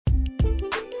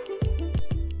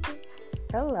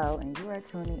Hello, and you are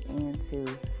tuning in to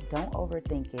Don't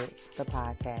Overthink It, the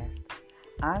podcast.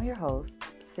 I'm your host,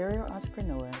 serial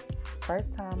entrepreneur,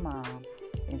 first-time mom,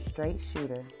 and straight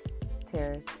shooter,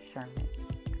 Terrace Sherman.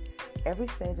 Every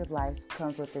stage of life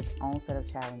comes with its own set of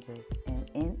challenges,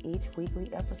 and in each weekly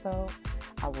episode,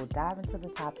 I will dive into the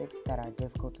topics that are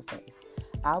difficult to face.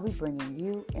 I'll be bringing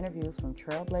you interviews from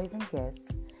trailblazing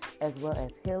guests, as well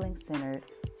as healing-centered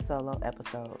solo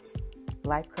episodes.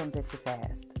 Life comes at you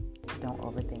fast. Don't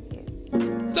overthink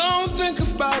it. Don't think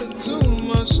about it too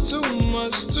much.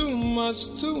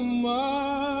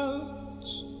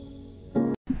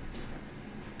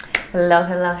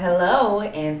 Hello,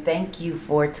 and thank you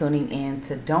for tuning in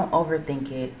to Don't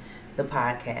Overthink It, the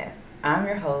podcast. I'm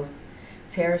your host,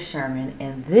 Terrace Sherman,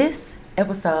 and this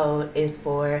episode is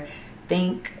for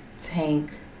Think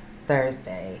Tank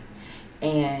Thursday.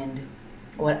 And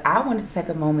what I wanted to take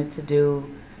a moment to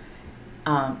do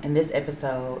in this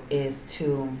episode is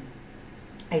to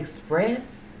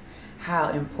express how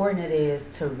important it is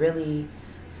to really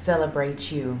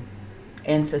celebrate you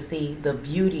and to see the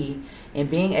beauty in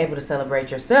being able to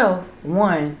celebrate yourself,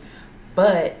 one,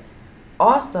 but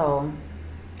also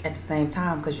at the same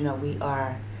time, because we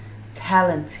are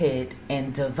talented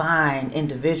and divine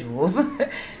individuals,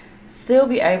 still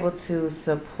be able to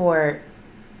support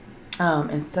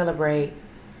and celebrate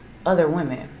other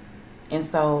women. And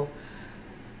so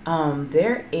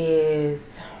there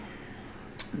is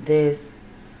this,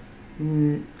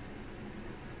 and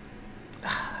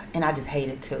I just hate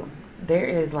it too. There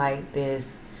is like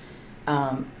this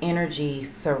energy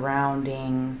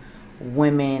surrounding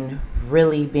women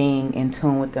really being in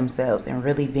tune with themselves and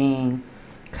really being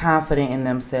confident in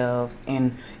themselves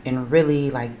and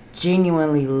really like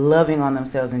genuinely loving on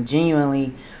themselves and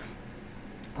genuinely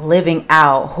living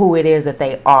out who it is that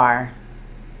they are,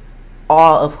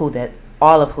 all of who they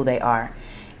are.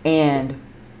 And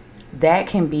that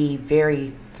can be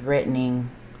very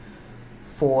threatening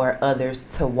for others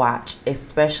to watch,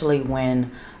 especially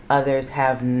when others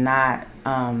have not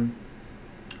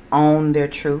owned their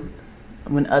truth,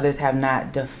 when others have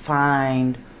not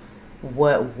defined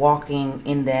what walking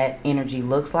in that energy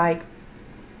looks like.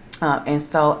 And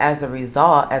so as a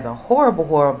result, as a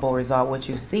horrible result, what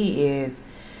you see is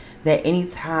that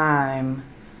anytime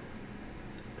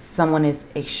someone is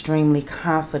extremely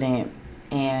confident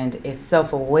and is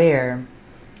self-aware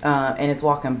and is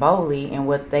walking boldly in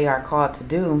what they are called to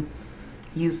do,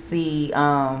 you see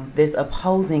this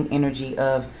opposing energy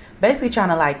of basically trying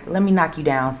to let me knock you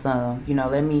down some,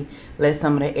 let me let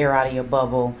some of the air out of your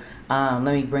bubble, let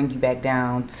me bring you back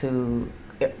down to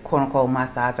quote unquote my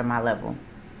size or my level.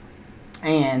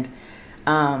 And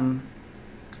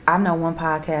I know one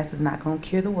podcast is not going to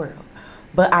cure the world,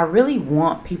 but I really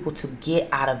want people to get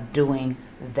out of doing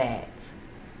that.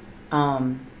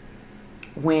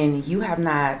 When you have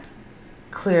not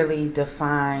clearly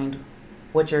defined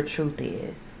what your truth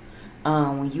is,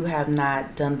 when you have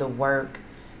not done the work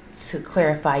to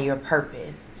clarify your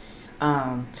purpose,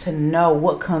 to know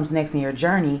what comes next in your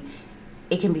journey,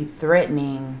 it can be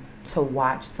threatening to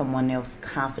watch someone else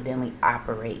confidently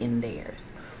operate in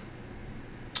theirs.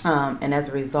 And as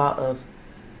a result of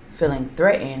feeling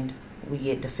threatened, we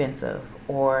get defensive,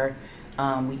 or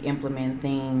we implement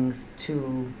things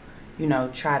to,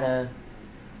 try to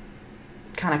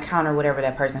kind of counter whatever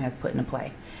that person has put into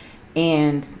play.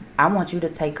 And I want you to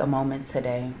take a moment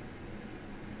today,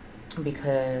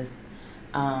 because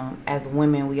as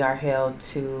women, we are held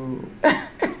to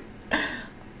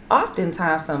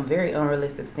oftentimes some very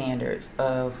unrealistic standards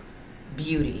of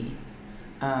beauty,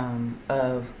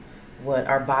 of what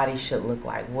our body should look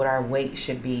like, what our weight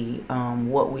should be,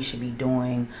 what we should be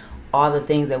doing, all the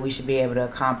things that we should be able to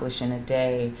accomplish in a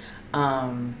day.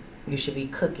 You should be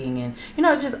cooking, and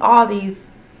just all these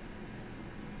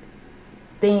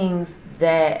things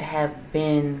that have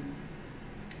been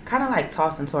kind of like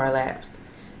tossed into our laps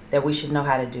that we should know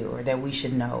how to do, or that we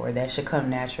should know, or that should come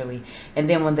naturally. And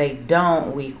then when they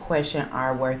don't, we question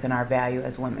our worth and our value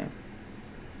as women.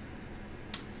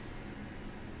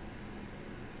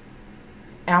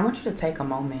 And I want you to take a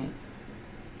moment,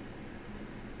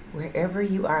 wherever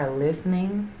you are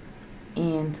listening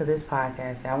into this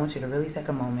podcast, I want you to really take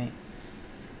a moment.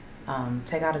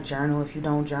 Take out a journal if you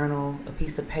don't journal, a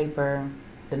piece of paper,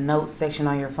 the notes section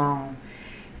on your phone,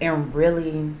 and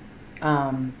really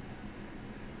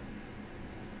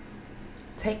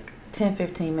take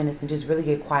 10-15 minutes and just really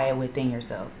get quiet within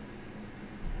yourself.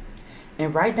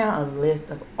 And write down a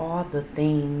list of all the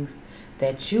things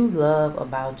that you love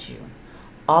about you.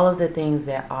 All of the things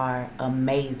that are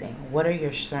amazing. What are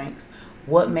your strengths?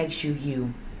 What makes you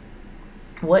you?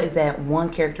 What is that one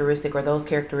characteristic or those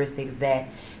characteristics that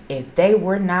if they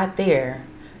were not there,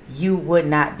 you would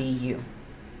not be you?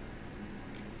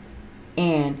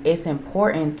 And it's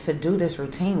important to do this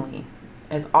routinely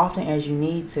as often as you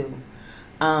need to,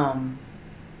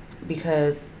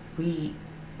 because we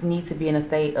need to be in a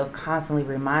state of constantly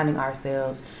reminding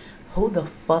ourselves who the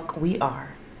fuck we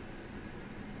are.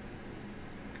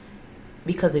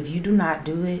 Because if you do not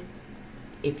do it,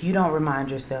 if you don't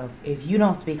remind yourself, if you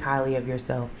don't speak highly of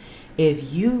yourself,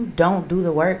 if you don't do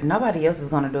the work, nobody else is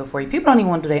going to do it for you. People don't even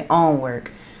want to do their own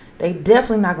work. They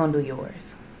definitely not going to do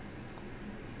yours.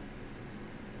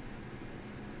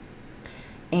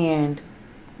 And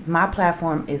my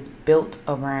platform is built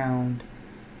around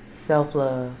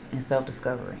self-love and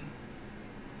self-discovery.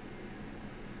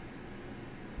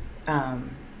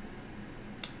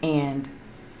 And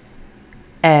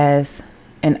as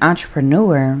an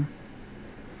entrepreneur,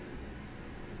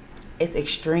 it's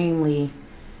extremely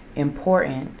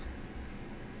important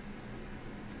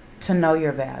to know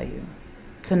your value,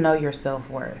 to know your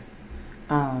self-worth,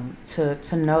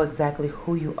 to know exactly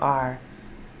who you are,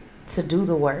 to do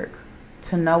the work,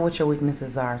 to know what your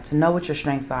weaknesses are, to know what your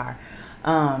strengths are,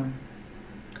 on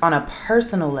a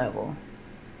personal level.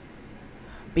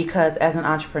 Because as an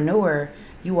entrepreneur,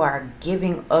 you are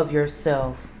giving of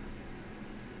yourself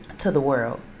to the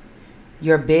world.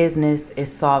 Your business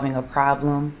is solving a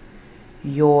problem.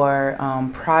 Your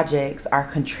projects are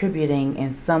contributing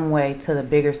in some way to the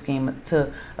bigger scheme,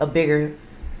 to a bigger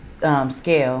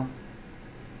scale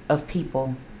of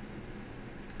people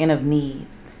and of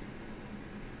needs.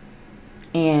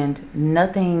 And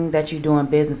nothing that you do in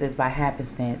business is by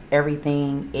happenstance.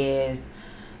 Everything is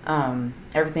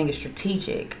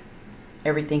strategic.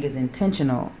 Everything is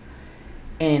intentional.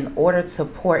 And in order to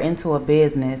pour into a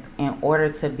business, in order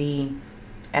to be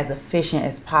as efficient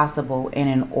as possible, and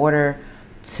in order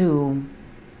to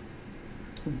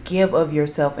give of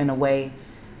yourself in a way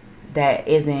that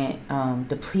isn't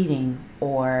depleting,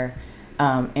 or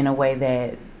in a way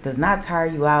that does not tire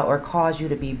you out or cause you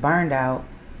to be burned out,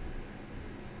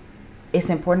 it's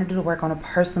important to do the work on a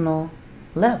personal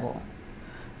level.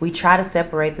 We try to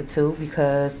separate the two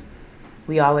because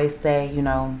we always say,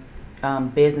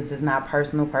 business is not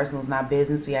personal, personal is not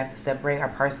business. We have to separate our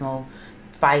personal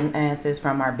finances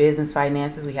from our business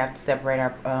finances. We have to separate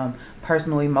our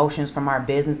personal emotions from our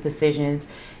business decisions.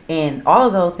 And all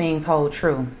of those things hold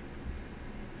true.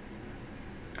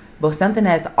 But something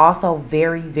that's also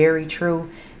very, very true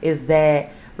is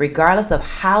that regardless of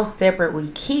how separate we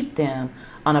keep them,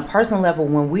 on a personal level,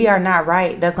 when we are not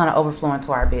right, that's going to overflow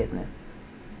into our business.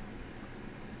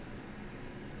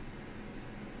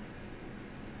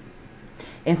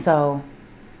 And so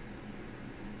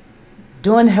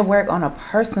doing that work on a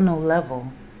personal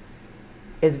level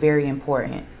is very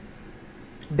important.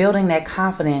 Building that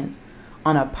confidence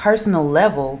on a personal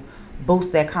level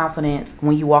boosts that confidence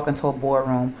when you walk into a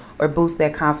boardroom, or boost your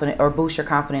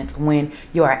confidence when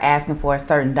you are asking for a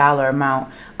certain dollar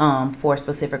amount for a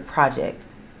specific project.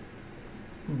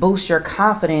 Boost your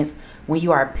confidence when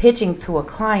you are pitching to a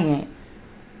client,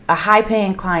 a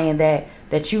high-paying client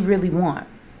that you really want.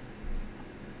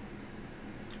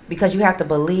 Because you have to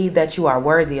believe that you are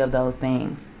worthy of those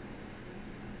things.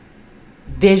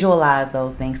 Visualize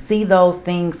those things. See those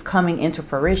things coming into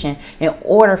fruition in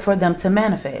order for them to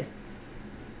manifest.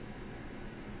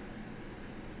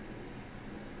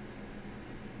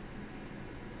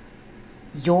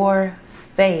 Your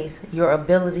faith, your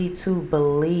ability to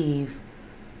believe,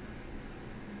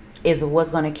 is what's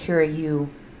going to carry you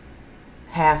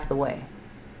half the way.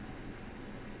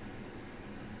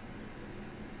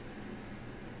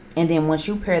 And then once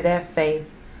you pair that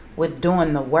faith with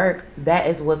doing the work, that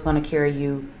is what's going to carry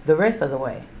you the rest of the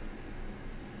way.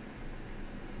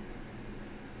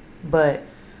 But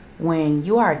when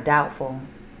you are doubtful,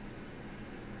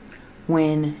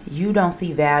 when you don't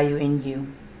see value in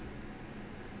you,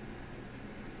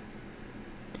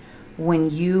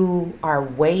 when you are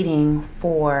waiting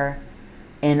for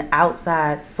an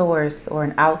outside source or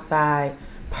an outside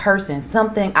person,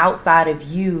 something outside of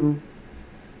you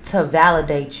to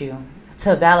validate you,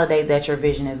 to validate that your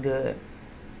vision is good,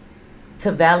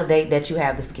 to validate that you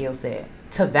have the skill set,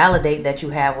 to validate that you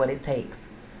have what it takes.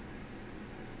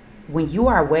 When you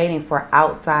are waiting for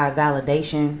outside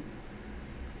validation,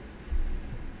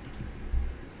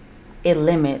 it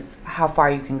limits how far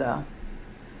you can go.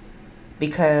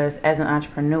 Because as an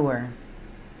entrepreneur,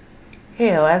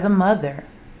 hell, as a mother,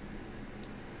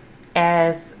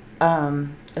 as a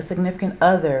significant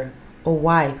other, a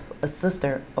wife, a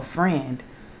sister, a friend,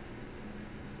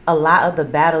 a lot of the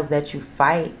battles that you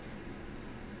fight,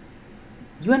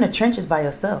 you're in the trenches by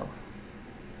yourself.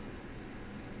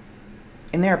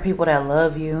 And there are people that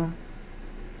love you.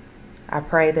 I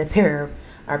pray that there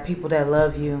are people that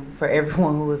love you, for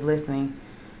everyone who is listening.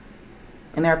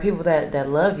 And there are people that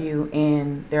love you,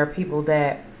 and there are people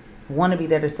that want to be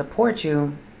there to support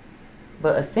you.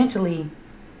 But essentially,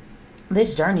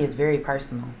 this journey is very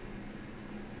personal.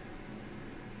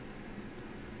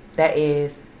 That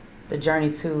is the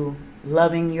journey to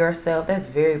loving yourself. That's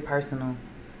very personal.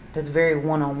 That's very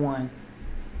one-on-one.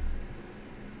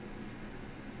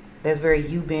 That's very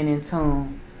you being in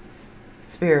tune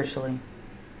spiritually.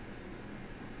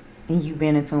 And you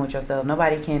being in tune with yourself.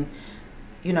 Nobody can,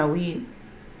 we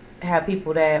have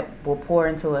people that will pour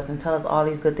into us and tell us all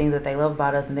these good things that they love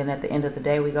about us, and then at the end of the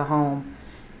day we go home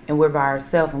and we're by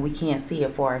ourselves and we can't see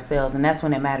it for ourselves, and that's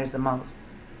when it matters the most.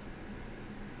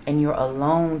 And your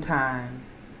alone time,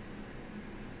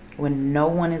 when no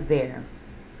one is there,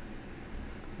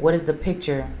 what is the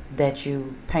picture that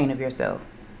you paint of yourself?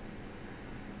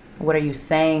 What are you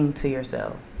saying to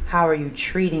yourself? How are you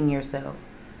treating yourself?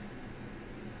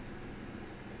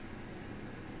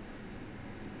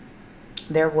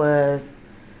 There was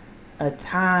a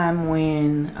time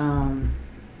when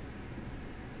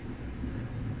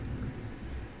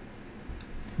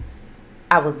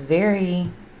I've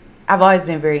always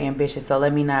been very ambitious, so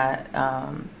let me not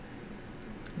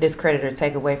discredit or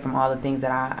take away from all the things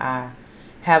that I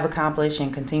have accomplished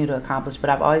and continue to accomplish, but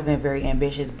I've always been very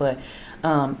ambitious. But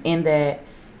in that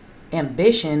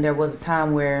ambition, there was a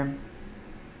time where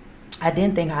I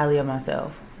didn't think highly of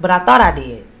myself, but I thought I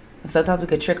did. Sometimes we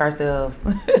could trick ourselves.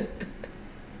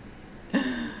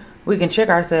 We can trick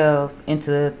ourselves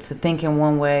into thinking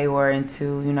one way, or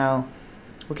into,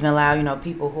 we can allow,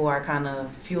 people who are kind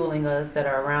of fueling us, that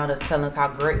are around us, telling us how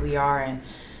great we are.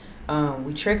 And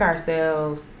we trick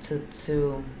ourselves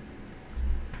to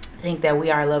think that we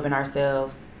are loving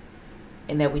ourselves,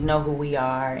 and that we know who we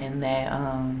are, and that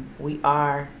we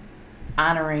are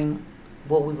honoring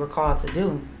what we were called to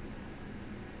do.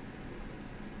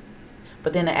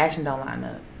 But then the action don't line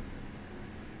up.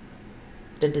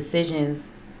 The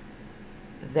decisions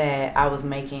that I was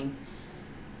making,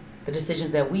 the decisions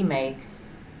that we make,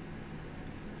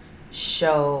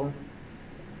 show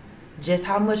just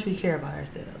how much we care about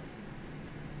ourselves,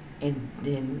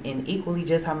 and equally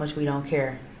just how much we don't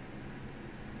care.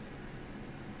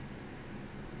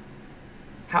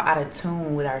 How out of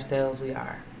tune with ourselves we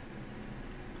are.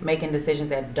 Making decisions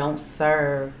that don't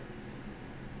serve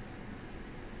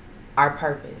our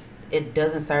purpose. It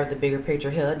doesn't serve the bigger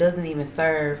picture here. It doesn't even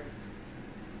serve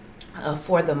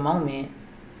for the moment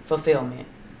fulfillment.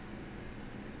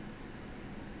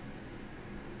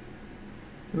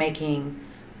 Making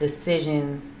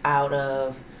decisions out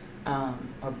of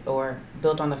or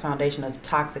built on the foundation of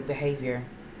toxic behavior,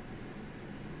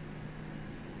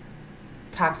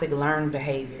 toxic learned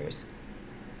behaviors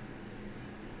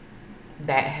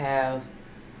that have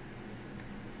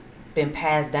been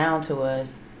passed down to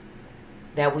us,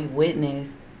 that we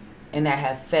witnessed, and that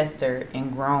have festered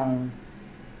and grown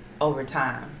over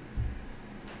time.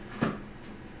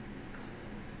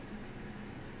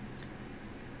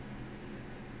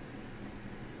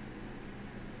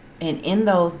 And in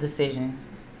those decisions,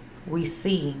 we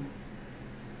see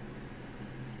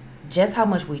just how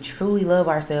much we truly love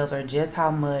ourselves, or just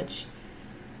how much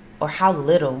or how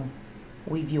little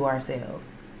we view ourselves.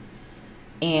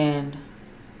 And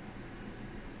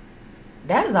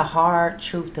that is a hard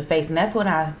truth to face. And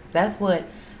that's what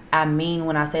I mean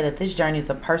when I say that this journey is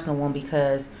a personal one,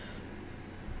 because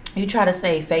you try to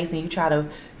save face, and you try to,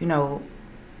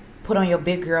 put on your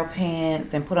big girl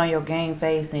pants and put on your game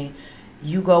face, and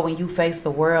you go and you face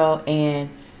the world, and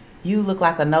you look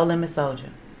like a no limit soldier.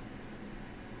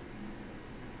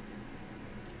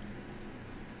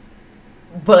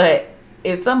 But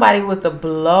if somebody was to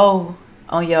blow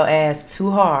on your ass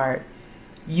too hard,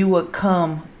 you would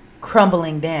come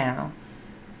crumbling down.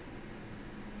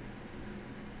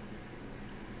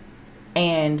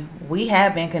 And we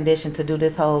have been conditioned to do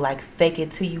this whole fake it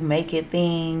till you make it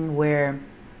thing, where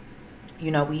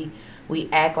we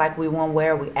act like we one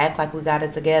way, we act like we got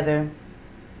it together.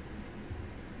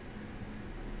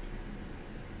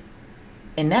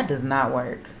 And that does not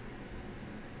work.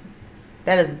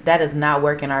 That does not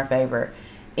work in our favor.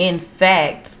 In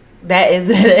fact,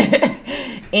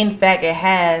 it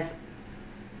has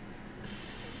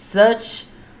such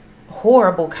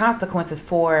horrible consequences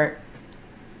for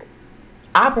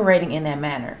operating in that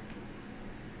manner.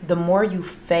 The more you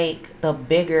fake, the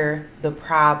bigger the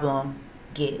problem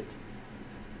gets,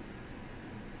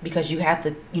 because you have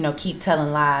to, keep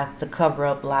telling lies to cover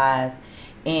up lies.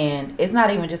 And it's not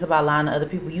even just about lying to other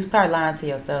people. You start lying to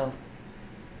yourself.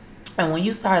 And when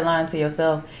you start lying to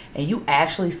yourself and you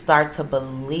actually start to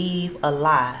believe a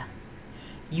lie,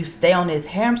 you stay on this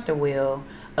hamster wheel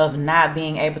of not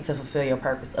being able to fulfill your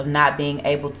purpose, of not being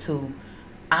able to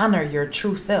honor your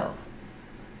true self.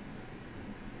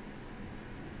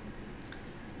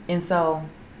 And so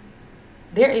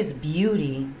there is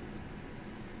beauty.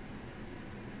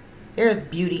 There is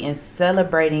beauty in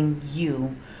celebrating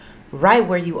you right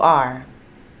where you are.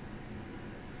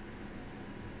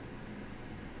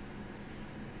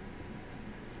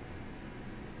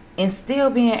 And still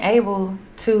being able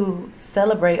to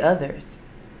celebrate others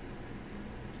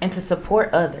and to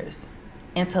support others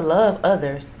and to love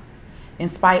others in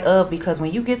spite of, because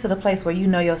when you get to the place where you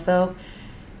know yourself,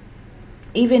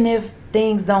 even if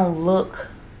things don't look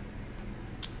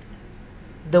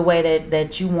the way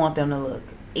that you want them to look,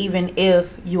 even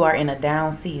if you are in a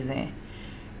down season,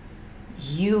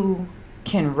 you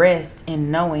can rest in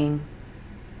knowing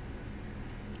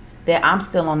that I'm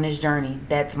still on this journey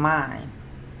that's mine,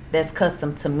 that's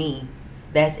custom to me,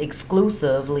 that's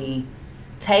exclusively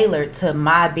tailored to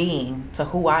my being, to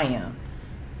who I am.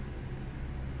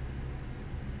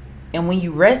 And when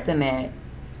you rest in that,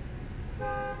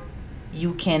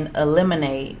 you can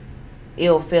eliminate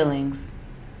ill feelings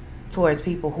towards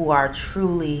people who are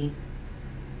truly,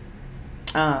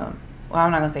 well,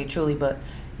 I'm not going to say truly, but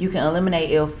you can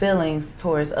eliminate ill feelings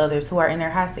towards others who are in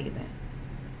their high season.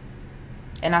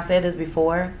 And I said this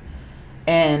before,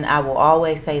 and I will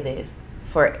always say this.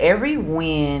 For every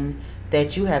win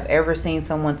that you have ever seen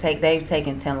someone take, they've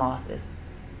taken 10 losses.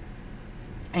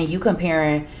 And you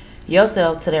comparing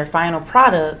yourself to their final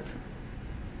product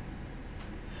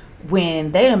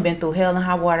when they done been through hell and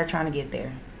high water trying to get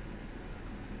there.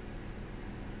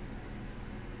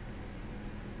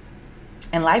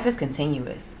 And life is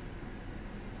continuous.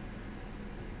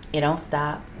 It don't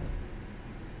stop.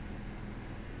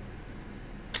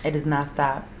 It does not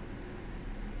stop.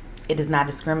 It does not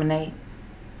discriminate.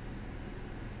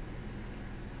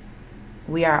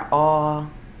 We are all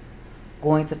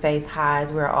going to face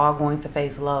highs. We are all going to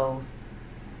face lows.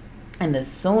 And the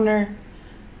sooner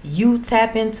you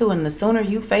tap into and the sooner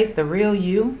you face the real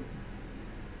you,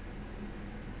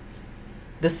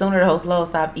 the sooner those lows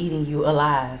stop eating you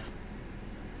alive.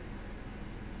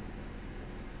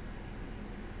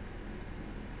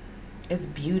 It's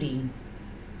beauty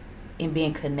in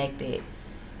being connected.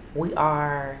 We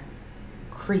are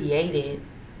created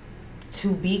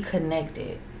to be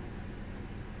connected.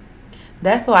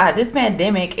 That's why this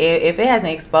pandemic, if it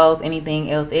hasn't exposed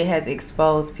anything else, it has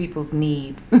exposed people's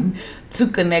needs to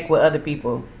connect with other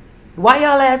people. Why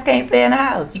y'all ass can't stay in the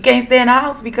house? You can't stay in the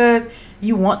house because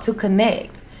you want to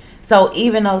connect. So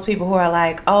even those people who are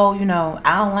like, oh, you know,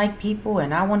 I don't like people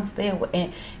and I want to stay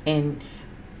away, and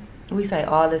we say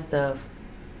all this stuff,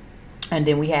 and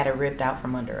then we had it ripped out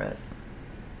from under us.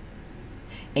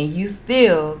 And you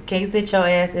still can't sit your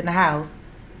ass in the house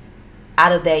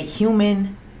out of that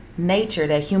human nature,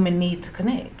 that human need to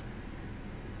connect.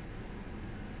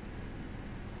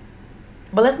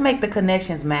 But let's make the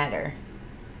connections matter.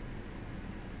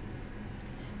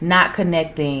 Not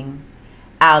connecting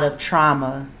out of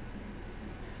trauma,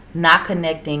 not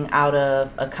connecting out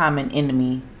of a common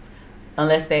enemy,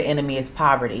 unless that enemy is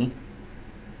poverty,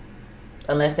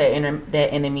 unless that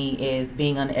enemy is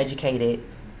being uneducated,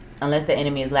 unless the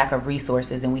enemy is lack of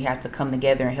resources, and we have to come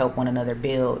together and help one another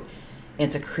build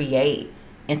and to create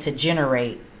and to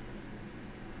generate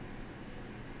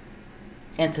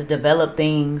and to develop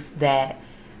things that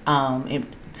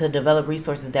to develop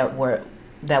resources that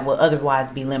will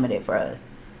otherwise be limited for us.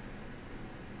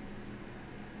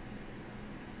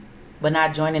 But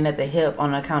not joining at the hip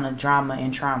on account of drama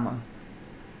and trauma.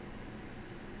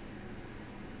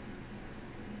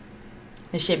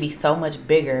 It should be so much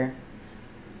bigger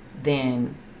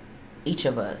than each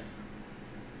of us,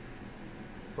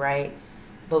 right?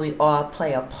 But we all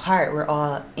play a part. We're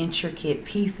all intricate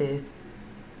pieces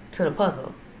to the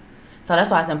puzzle. So that's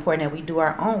why it's important that we do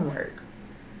our own work.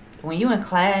 When you're in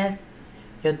class,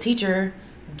 your teacher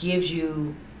gives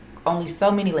you only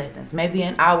so many lessons, maybe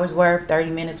an hour's worth, 30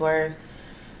 minutes worth.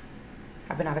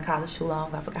 I've been out of college too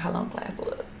long. I forgot how long class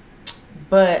was.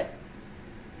 But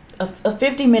a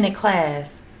 50-minute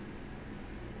class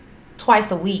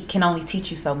twice a week can only teach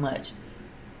you so much.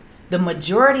 The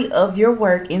majority of your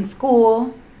work in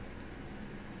school,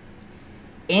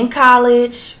 in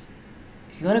college,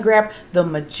 you're going to grab the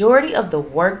majority of the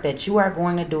work that you are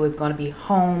going to do is going to be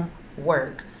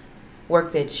homework.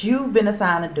 work that you've been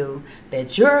assigned to do,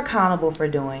 that you're accountable for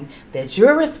doing, that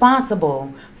you're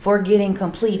responsible for getting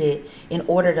completed in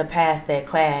order to pass that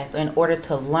class, in order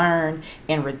to learn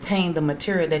and retain the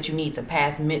material that you need to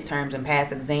pass midterms and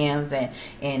pass exams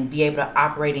and be able to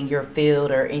operate in your field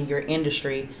or in your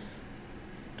industry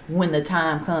when the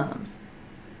time comes.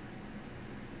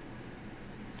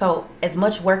 So as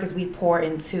much work as we pour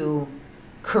into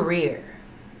career,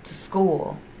 to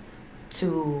school,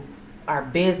 to our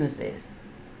businesses,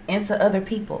 into other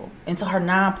people, into our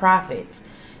nonprofits,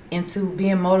 into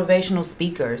being motivational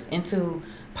speakers, into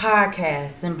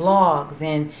podcasts and blogs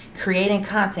and creating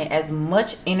content, as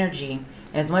much energy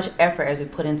and as much effort as we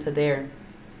put into there,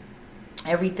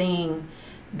 everything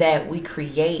that we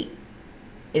create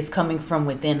is coming from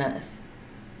within us.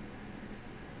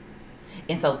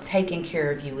 And so taking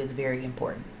care of you is very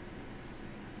important.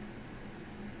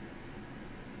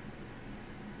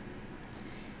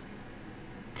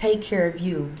 Take care of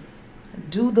you.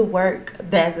 Do the work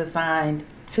that's assigned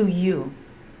to you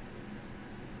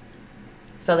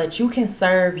so that you can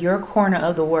serve your corner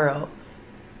of the world,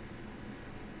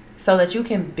 so that you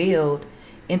can build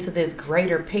into this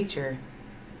greater picture.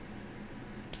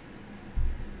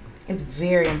 It's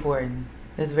very important.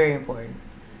 It's very important.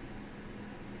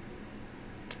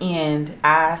 And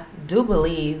I do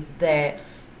believe that,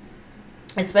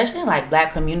 especially in like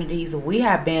Black communities, we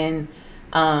have been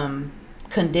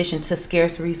conditioned to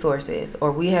scarce resources,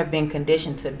 or we have been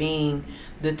conditioned to being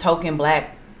the token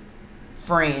Black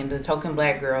friend, the token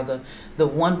Black girl, the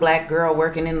one Black girl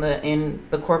working in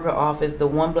the corporate office, the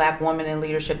one Black woman in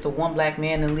leadership, the one Black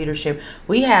man in leadership.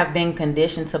 We have been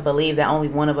conditioned to believe that only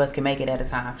one of us can make it at a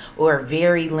time, or a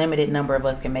very limited number of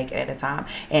us can make it at a time.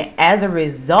 And as a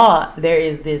result, there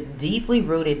is this deeply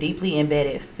rooted, deeply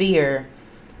embedded fear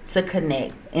to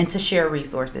connect and to share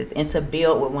resources and to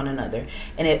build with one another.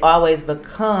 And it always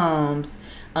becomes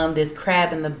this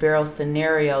crab in the barrel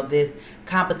scenario, this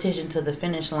competition to the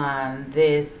finish line,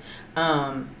 this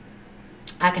I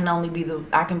can be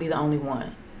the only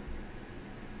one.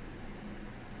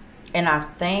 And I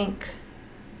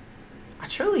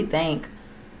truly thank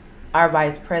our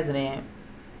vice president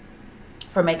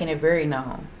for making it very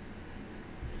known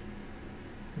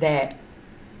that,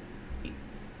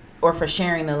 or for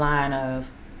sharing the line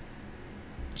of,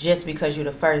 just because you're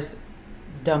the first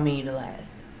don't mean you're the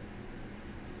last.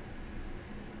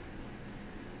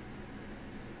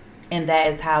 And that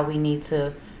is how we need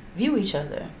to view each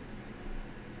other.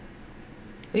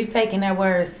 We've taken that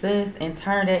word sis and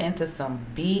turned it into some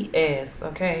BS,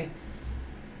 okay?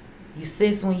 You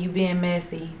sis when you being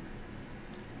messy.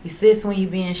 You sis when you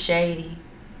being shady.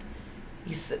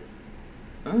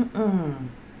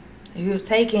 You've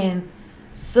taken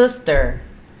sister,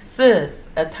 sis,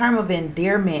 a term of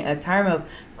endearment, a term of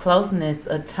closeness,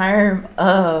 a term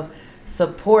of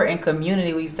support and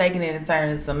community. We've taken it and turned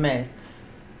it into some mess.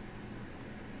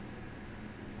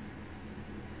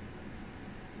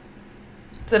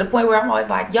 To the point where I'm always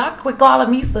like, y'all quit calling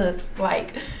me sis.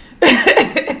 Like,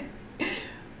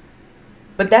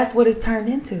 but that's what it's turned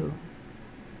into.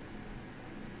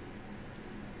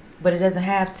 But it doesn't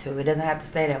have to. It doesn't have to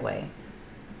stay that way.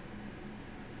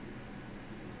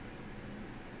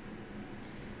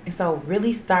 And so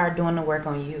really start doing the work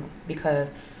on you.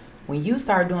 Because when you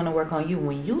start doing the work on you,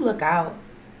 when you look out,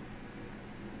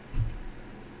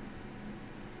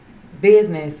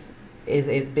 business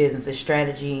is business, it's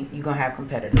strategy. You're going to have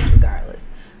competitors regardless.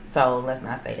 So let's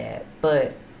not say that.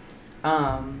 But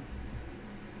from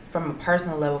a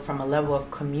personal level, from a level of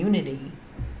community,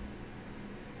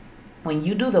 when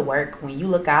you do the work, when you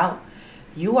look out,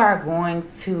 you are going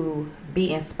to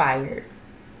be inspired.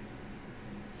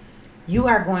 You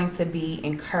are going to be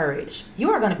encouraged. You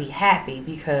are going to be happy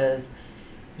because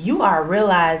you are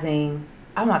realizing,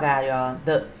 oh my God,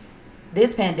 y'all,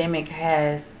 this pandemic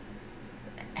has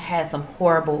some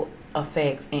horrible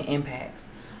effects and impacts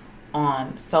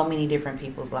on so many different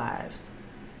people's lives.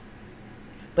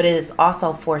 But it has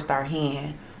also forced our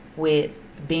hand with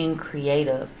being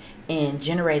creative and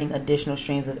generating additional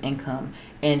streams of income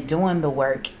and doing the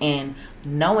work and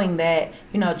knowing that,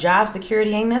 job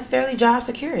security ain't necessarily job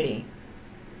security.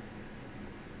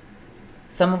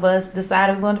 Some of us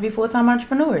decided we want to be full-time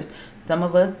entrepreneurs. Some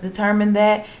of us determined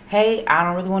that, hey, I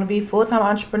don't really want to be a full-time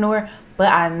entrepreneur, but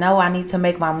I know I need to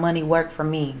make my money work for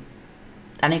me.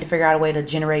 I need to figure out a way to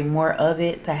generate more of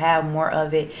it, to have more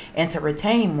of it, and to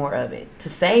retain more of it, to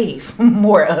save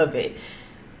more of it.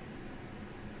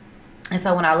 And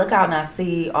so when I look out and I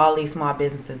see all these small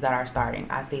businesses that are starting,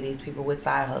 I see these people with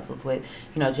side hustles, with,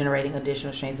 generating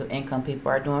additional streams of income.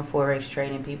 People are doing forex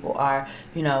trading. People are,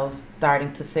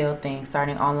 starting to sell things,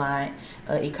 starting online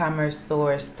e-commerce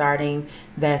stores, starting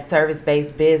that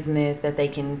service-based business that they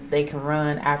can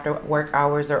run after work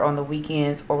hours or on the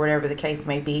weekends or whatever the case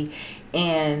may be.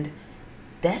 And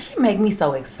that should make me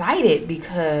so excited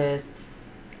because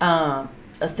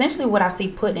essentially what I see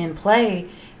put in play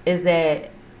is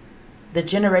that the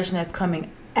generation that's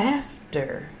coming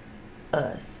after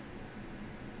us,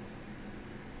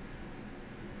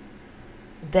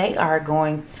 they are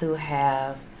going to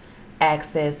have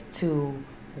access to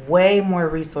way more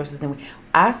resources than we.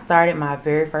 I started my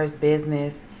very first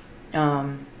business.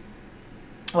 I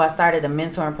started a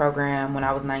mentoring program when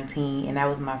I was 19, and that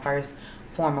was my first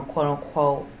form of quote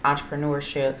unquote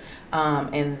entrepreneurship.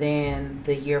 And then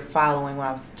the year following, when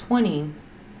I was 20,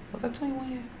 was I 21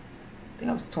 yet? I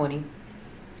think I was 20.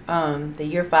 The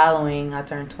year following, I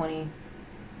turned 20.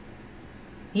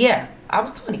 Yeah, I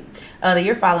was 20. The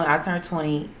year following, I turned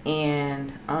 20,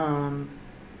 and I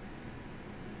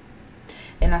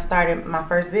started my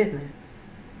first business.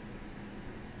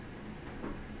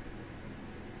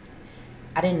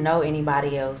 I didn't know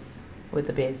anybody else with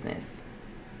the business.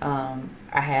 I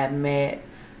had met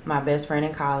my best friend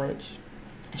in college.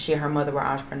 She and her mother were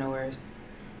entrepreneurs.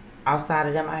 Outside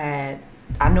of them, I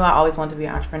knew I always wanted to be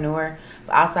an entrepreneur,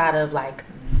 but outside of like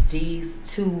these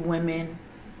two women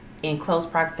in close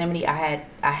proximity, I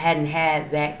hadn't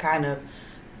had that kind of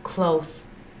close.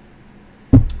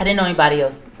 I didn't know anybody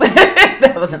else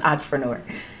that was an entrepreneur,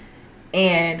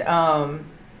 and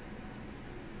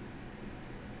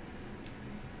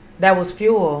that was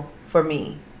fuel for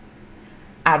me.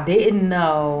 I didn't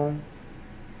know.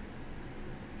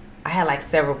 I had like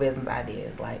several business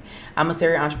ideas. Like, I'm a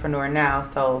serial entrepreneur now,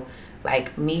 so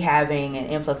like me having an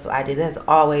influx of ideas has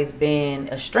always been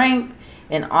a strength,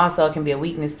 and also it can be a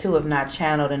weakness too if not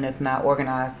channeled and if not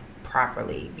organized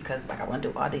properly, because like I want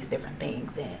to do all these different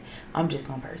things and I'm just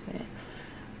one person.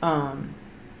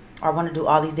 I want to do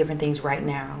all these different things right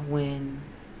now when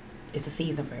it's a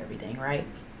season for everything, right?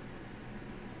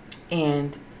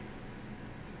 And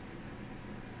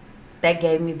that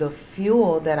gave me the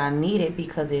fuel that I needed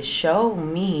because it showed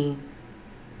me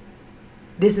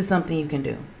this is something you can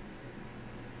do.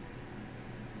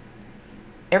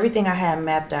 Everything I had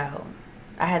mapped out.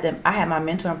 I had my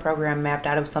mentoring program mapped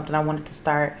out. It was something I wanted to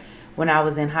start when I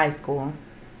was in high school.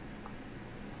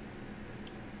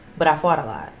 But I fought a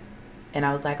lot. And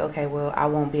I was like, okay, well, I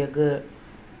won't be a good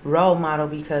role model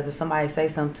because if somebody say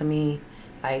something to me,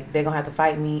 like, they're going to have to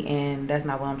fight me, and that's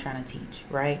not what I'm trying to teach,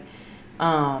 right?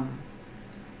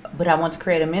 But I want to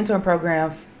create a mentoring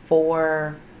program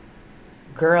for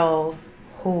girls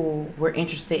who were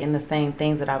interested in the same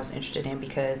things that I was interested in,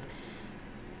 because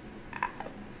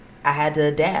I had to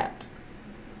adapt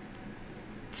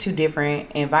to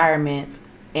different environments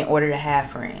in order to have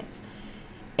friends.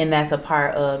 And that's a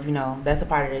part of, that's a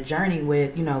part of the journey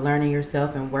with, learning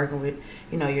yourself and working with,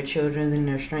 your children and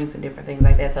their strengths and different things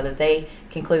like that, so that they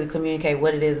can clearly communicate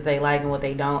what it is that they like and what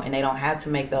they don't, and they don't have to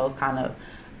make those kind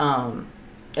of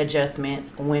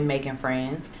adjustments when making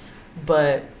friends.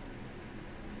 But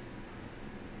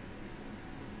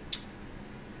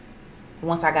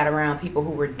once I got around people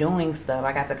who were doing stuff,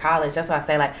 I got to college. That's why I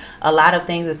say, like, a lot of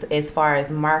things as far as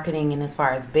marketing and as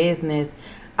far as business,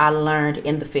 I learned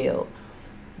in the field.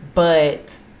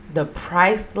 But the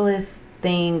priceless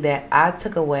thing that I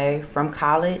took away from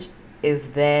college is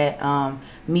that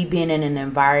me being in an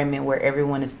environment where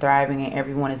everyone is thriving and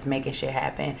everyone is making shit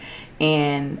happen.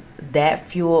 And that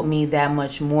fueled me that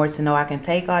much more to know I can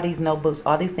take all these notebooks,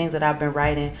 all these things that I've been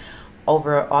writing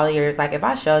over all the years. Like, if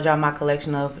I showed y'all my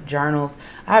collection of journals,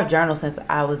 I have journals since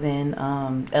I was in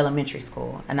elementary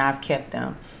school, and I've kept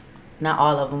them. Not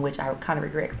all of them, which I kind of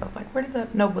regret, because I was like, where did the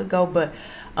notebook go? But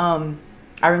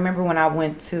I remember when I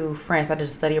went to France, I did a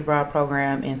study abroad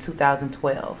program in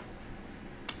 2012.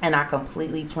 And I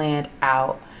completely planned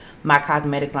out my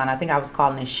cosmetics line. I think I was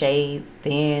calling it Shades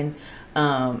then.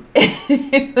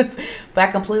 But I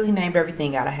completely named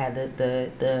everything out. I had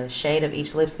the shade of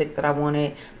each lipstick that I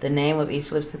wanted, the name of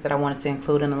each lipstick that I wanted to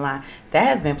include in the line. That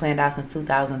has been planned out since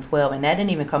 2012, and that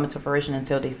didn't even come into fruition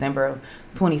until December of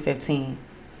 2015.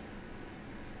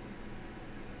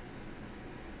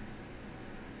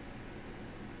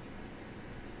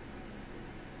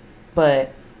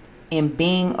 But in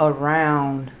being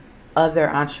around other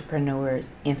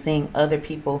entrepreneurs and seeing other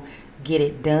people get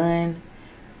it done,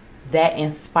 that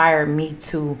inspired me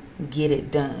to get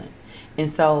it done. And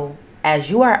so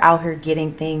as you are out here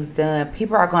getting things done,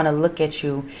 people are going to look at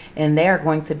you and they are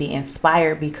going to be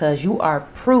inspired, because you are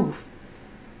proof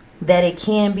that it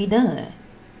can be done.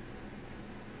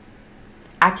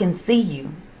 I can see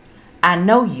you. I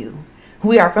know you.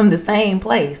 We are from the same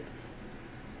place.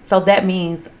 So that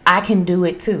means I can do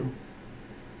it too.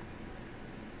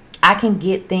 I can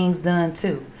get things done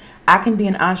too. I can be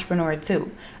an entrepreneur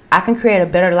too. I can create a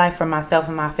better life for myself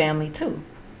and my family too.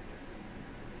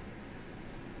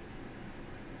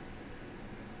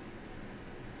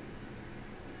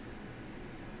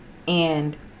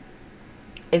 And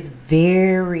it's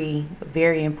very,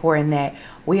 very important that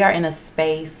we are in a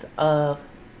space of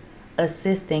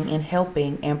assisting and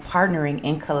helping and partnering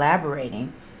and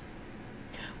collaborating.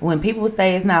 When people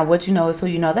say it's not what you know, it's who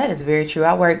you know, that is very true.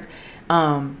 I worked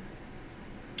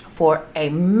for a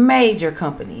major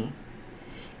company,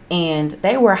 and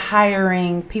they were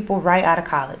hiring people right out of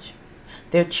college.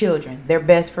 Their children, their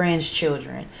best friends'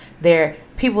 children, their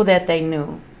people that they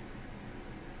knew.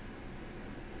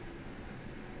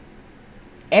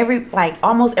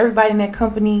 Almost everybody in that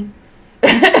company,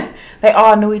 they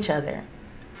all knew each other.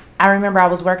 I remember I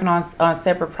was working on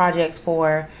separate projects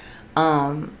for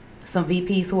some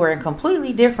VPs who were in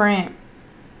completely different,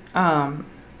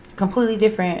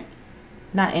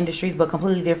 not industries, but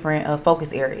completely different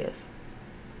focus areas.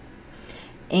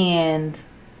 And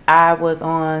I was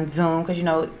on Zoom because,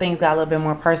 things got a little bit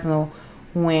more personal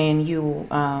when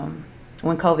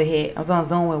COVID hit. I was on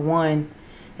Zoom with one,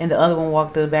 and the other one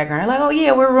walked through the background. They're like, oh,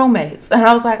 yeah, we're roommates. And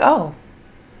I was like, oh,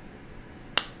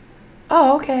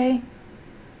 okay.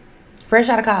 Fresh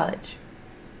out of college.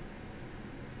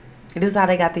 This is how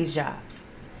they got these jobs.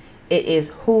 It is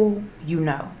who you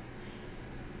know.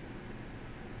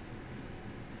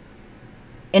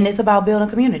 And it's about building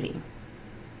community.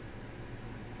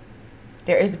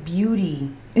 There is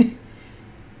beauty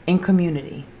in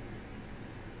community.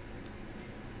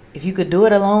 If you could do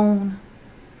it alone,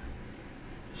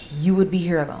 you would be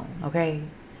here alone, okay?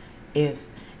 If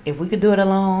we could do it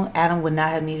alone, Adam would not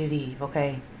have needed Eve,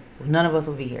 okay? None of us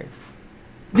would be here.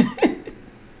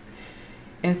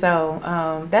 And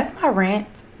so that's my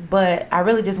rant, but I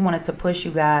really just wanted to push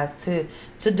you guys to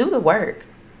do the work.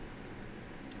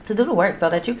 To do the work so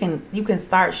that you can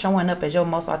start showing up as your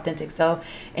most authentic self,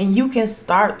 and you can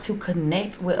start to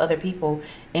connect with other people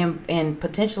and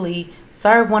potentially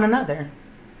serve one another.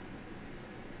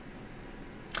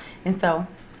 And so,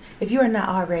 if you are not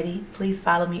already, please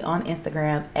follow me on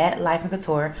Instagram at Life and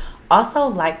Couture. Also,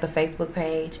 like the Facebook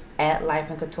page at Life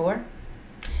and Couture.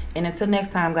 And until next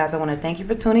time, guys, I want to thank you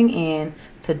for tuning in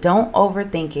to Don't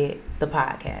Overthink It, the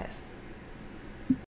podcast.